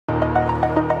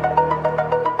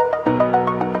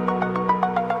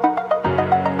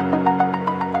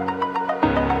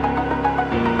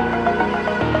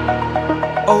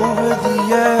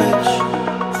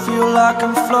like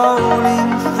I'm floating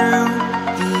through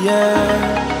the air.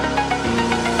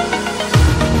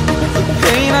 The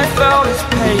pain I felt is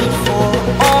paid for,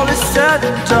 all is said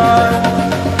and done.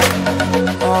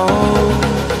 Oh,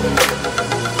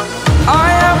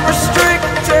 I am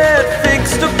restricted,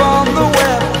 fixed upon the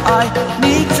web. I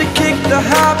need to kick the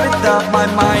habit that my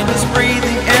mind is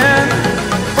breathing in.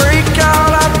 Break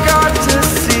out, I've got to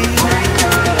see.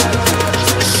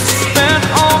 Spent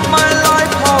all my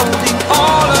life holding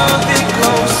all of it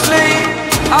closely.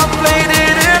 I played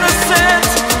it innocent,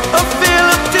 a feel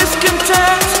of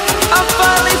discontent. I'm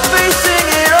finally facing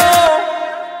it all,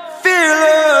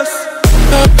 fearless.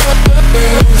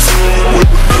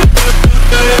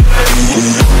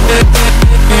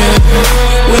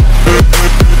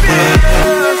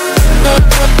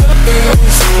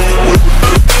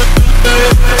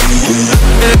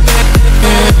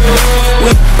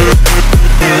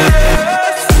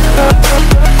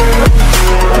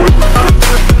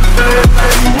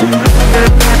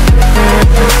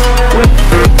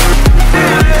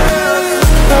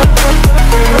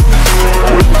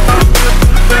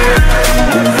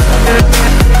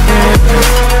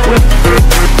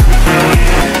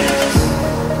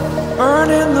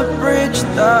 Burning the bridge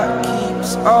that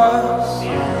keeps us.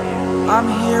 I'm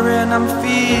here and I'm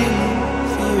feeling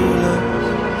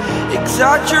fearless.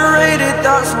 Exaggerated,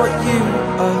 that's what you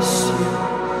assume.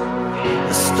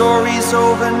 The story's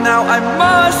over now, I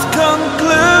must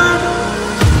conclude.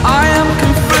 I am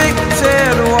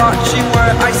conflicted, watching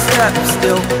where I step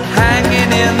still, hanging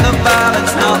in the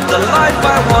balance. Not the life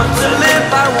I want to live,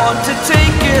 I want to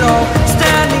take it all.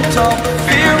 Standing tall,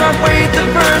 fear I weighed the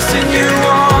person you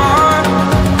are.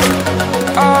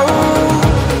 Oh,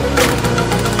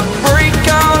 break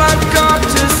out, I've got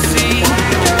to see.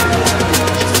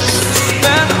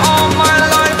 Spent all my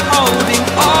life holding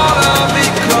all of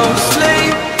it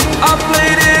closely. I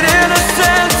played it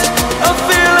innocent, a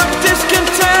feel of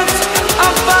discontent.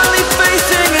 I'm finally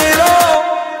facing it all,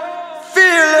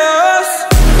 fearless.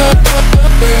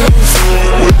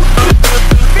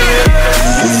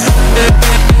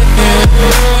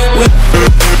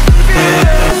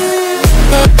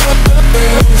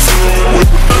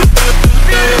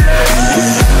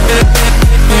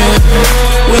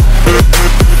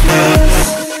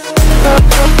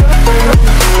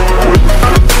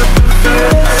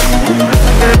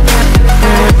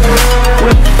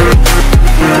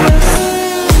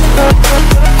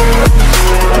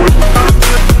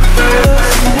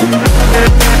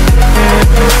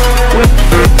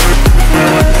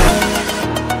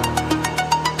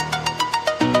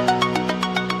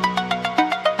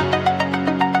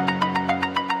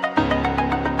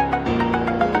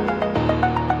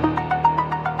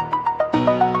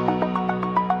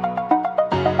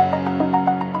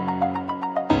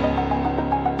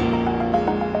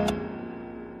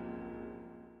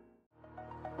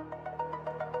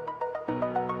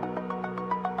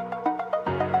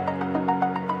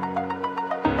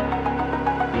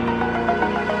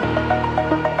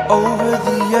 Over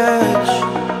the edge,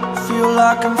 feel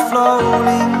like I'm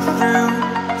floating through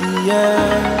the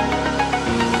air.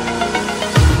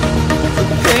 The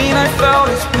pain I felt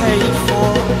is paid for,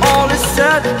 all is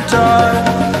said and done.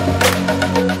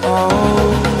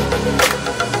 Oh,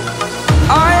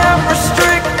 I am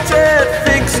restricted,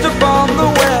 fixed upon the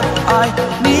web. I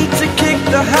need to kick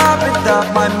the habit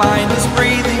that my mind is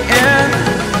breathing in.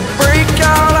 Break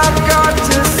out, I've got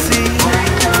to see.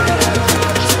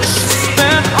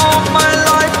 Spent all my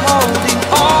life holding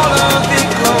all of it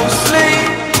closely.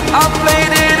 I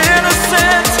played it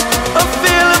innocent, a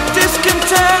feel of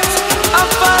discontent. I'm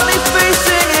finally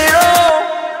facing it all,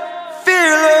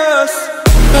 fearless.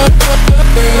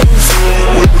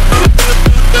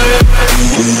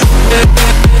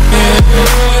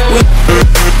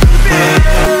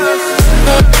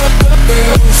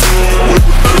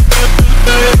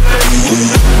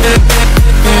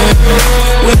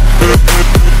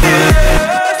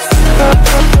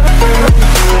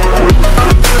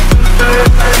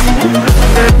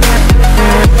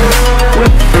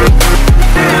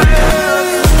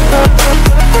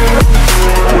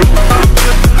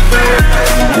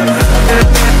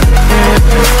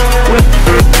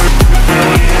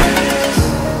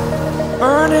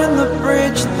 Burning the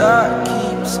bridge that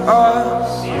keeps us.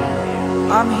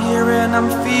 I'm here and I'm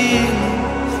feeling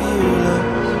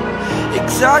fearless.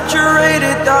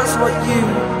 Exaggerated, that's what you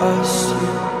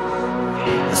assume.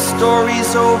 The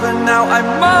story's over now, I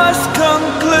must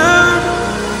conclude.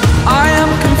 I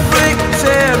am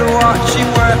conflicted, watching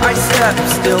where I step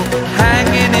still,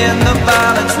 hanging in the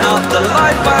balance. Not the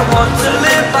life I want to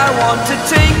live, I want to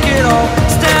take it all.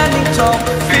 Standing tall,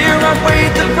 fear I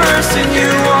weighed the person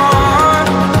you are.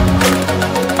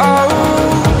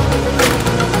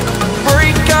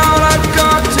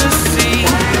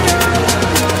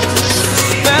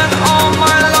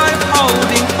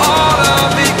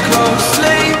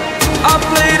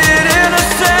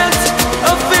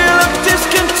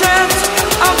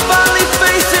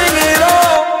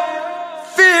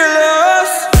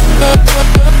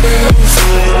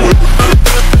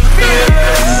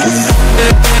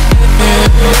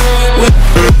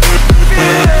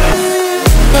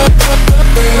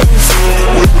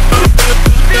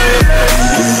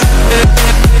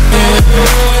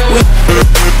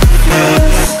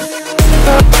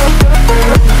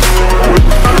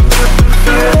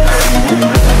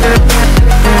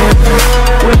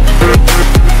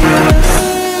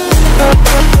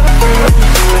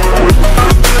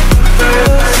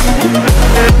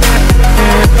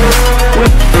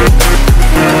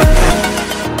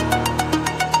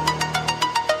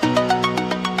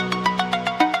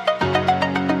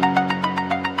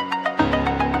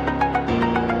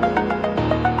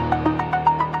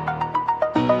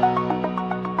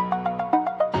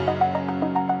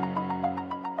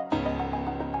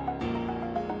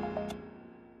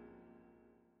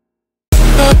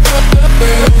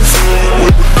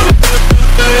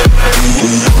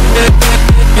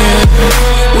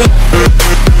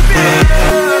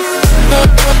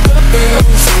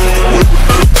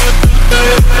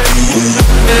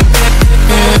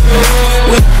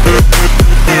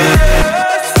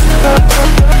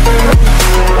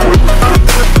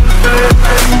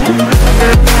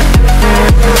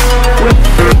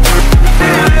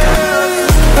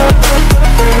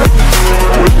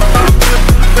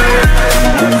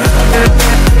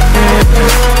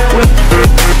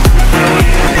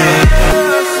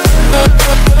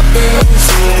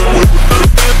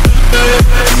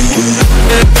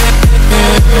 you.